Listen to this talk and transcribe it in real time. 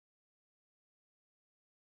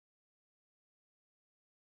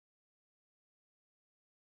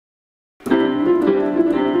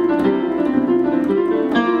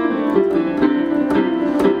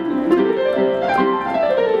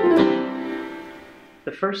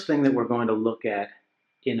The first thing that we're going to look at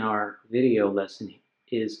in our video lesson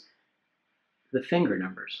is the finger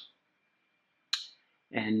numbers.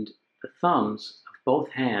 And the thumbs of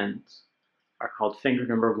both hands are called finger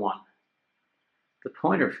number 1. The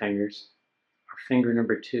pointer fingers are finger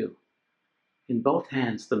number 2. In both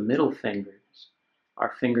hands, the middle fingers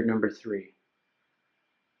are finger number 3.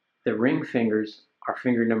 The ring fingers are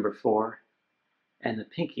finger number 4, and the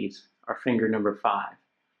pinkies are finger number 5.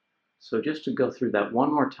 So just to go through that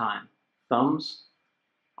one more time, thumbs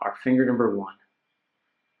are finger number 1.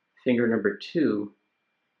 Finger number 2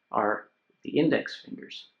 are the index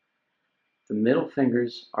fingers. The middle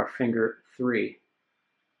fingers are finger 3.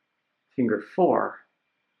 Finger 4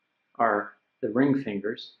 are the ring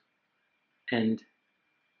fingers, and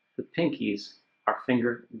the pinkies are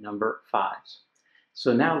finger number 5s.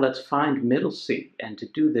 So now let's find middle C, and to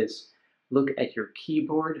do this, look at your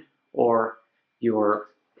keyboard or your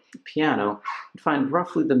piano and find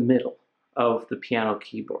roughly the middle of the piano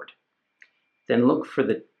keyboard. Then look for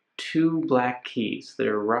the 2 black keys that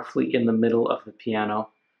are roughly in the middle of the piano,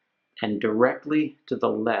 and directly to the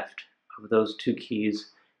left of those 2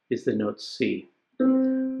 keys is the note C.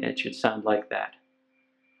 And it should sound like that.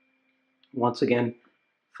 Once again,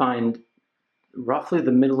 find roughly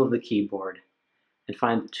the middle of the keyboard and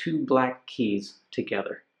find 2 black keys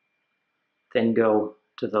together. Then go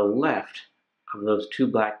to the left of those 2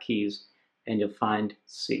 black keys and you'll find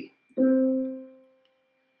C.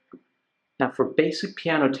 Now for basic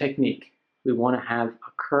piano technique, we want to have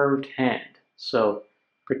a curved hand. So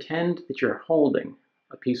pretend that you're holding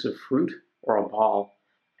a piece of fruit or a ball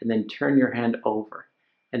and then turn your hand over.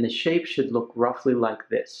 And the shape should look roughly like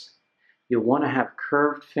this. You'll want to have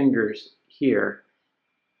curved fingers here,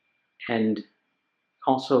 and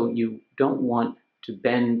also you don't want to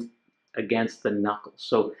bend against the knuckles.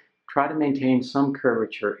 So try to maintain some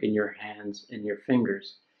curvature in your hands and your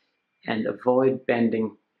fingers and avoid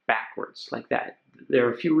bending backwards like that. There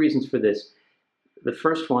are a few reasons for this. The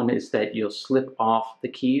first one is that you'll slip off the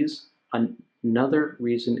keys. Another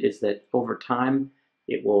reason is that over time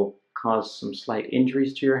it will cause some slight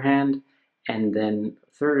injuries to your hand. And then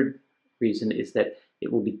the third reason is that it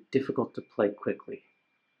will be difficult to play quickly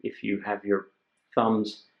if you have your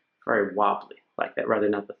thumbs very wobbly like that. Rather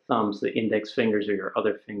not the thumbs, the index fingers or your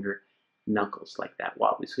other finger knuckles like that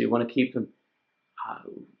wobbly. So you want to keep them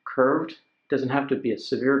curved. It doesn't have to be a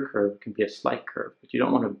severe curve, it can be a slight curve, but you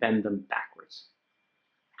don't want to bend them backwards.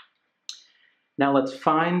 Now let's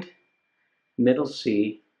find middle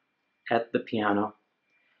C at the piano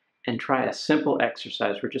and try a simple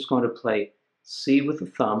exercise. We're just going to play C with the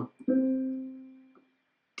thumb,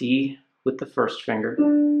 D with the first finger,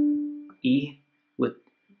 E with,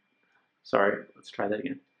 let's try that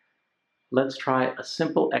again. Let's try a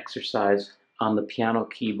simple exercise on the piano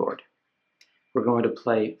keyboard. We're going to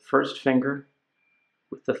play first finger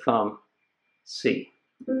with the thumb, C.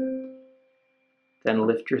 Then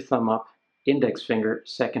lift your thumb up, index finger,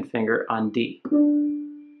 second finger on D.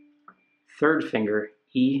 Third finger,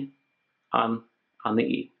 E on the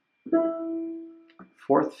E.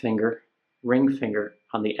 Fourth finger, ring finger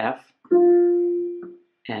on the F.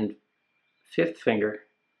 And fifth finger,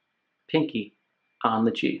 pinky on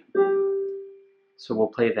the G. So we'll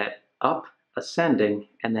play that up, ascending,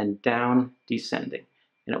 and then down, descending.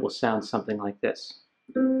 And it will sound something like this.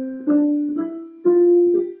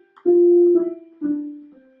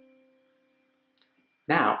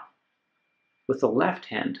 Now, with the left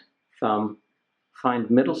hand thumb, find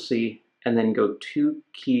middle C and then go 2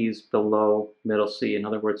 keys below middle C. In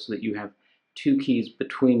other words, so that you have 2 keys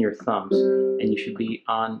between your thumbs, and you should be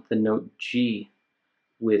on the note G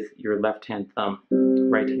with your left hand thumb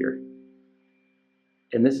right here.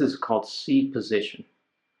 And this is called C position.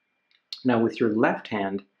 Now with your left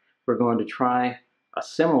hand, we're going to try a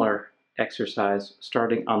similar exercise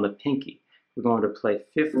starting on the pinky. We're going to play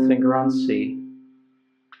 5th finger on C,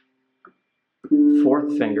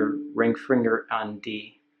 4th finger, ring finger on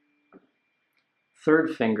D,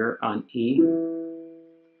 3rd finger on E,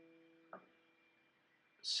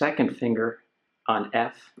 2nd finger on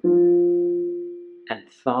F, and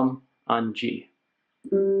thumb on G.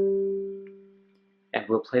 And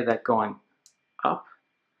we'll play that going up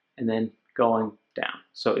and then going down.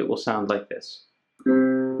 So it will sound like this.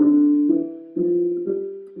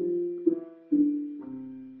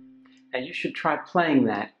 Now you should try playing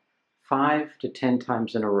that 5 to 10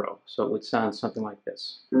 times in a row. So it would sound something like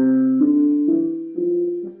this.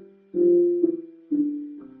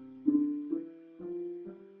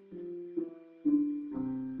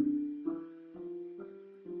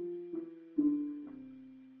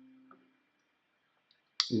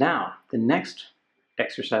 Now, the next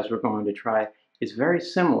exercise we're going to try is very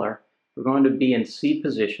similar. We're going to be in C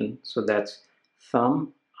position, so that's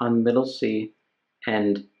thumb on middle C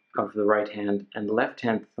and of the right hand, and left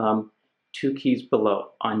hand thumb 2 keys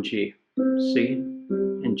below on G, C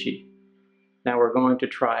and G. Now we're going to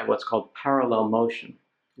try what's called parallel motion,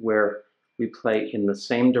 where we play in the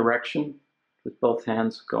same direction with both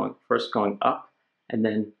hands, first going up and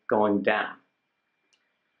then going down.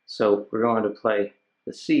 So we're going to play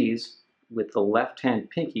the C's with the left hand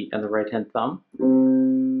pinky and the right hand thumb,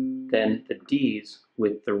 then the D's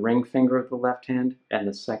with the ring finger of the left hand and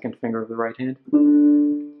the second finger of the right hand.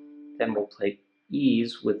 Then we'll play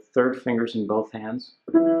E's with third fingers in both hands.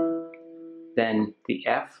 Then the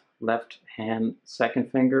F, left hand,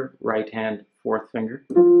 second finger, right hand, fourth finger.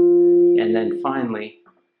 And then finally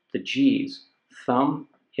the G's, thumb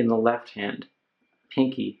in the left hand,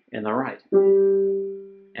 pinky in the right.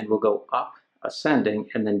 And we'll go up, ascending,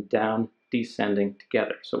 and then down, descending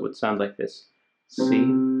together. So it would sound like this: C,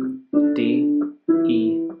 D,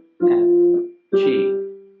 E, F, G.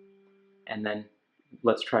 And then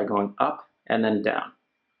let's try going up and then down.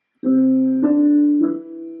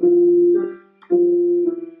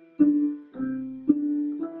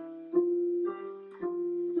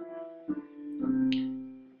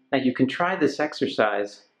 Now you can try this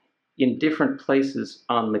exercise in different places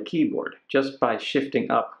on the keyboard just by shifting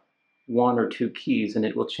up 1 or 2 keys, and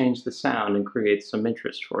it will change the sound and create some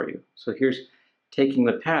interest for you. So here's taking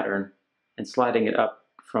the pattern and sliding it up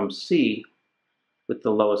from C with the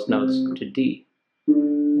lowest notes to D.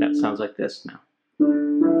 And that sounds like this now.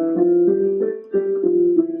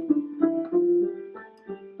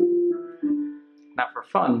 Now for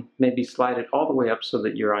fun, maybe slide it all the way up so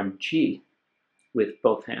that you're on G with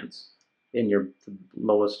both hands in the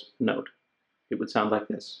lowest note. It would sound like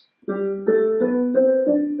this.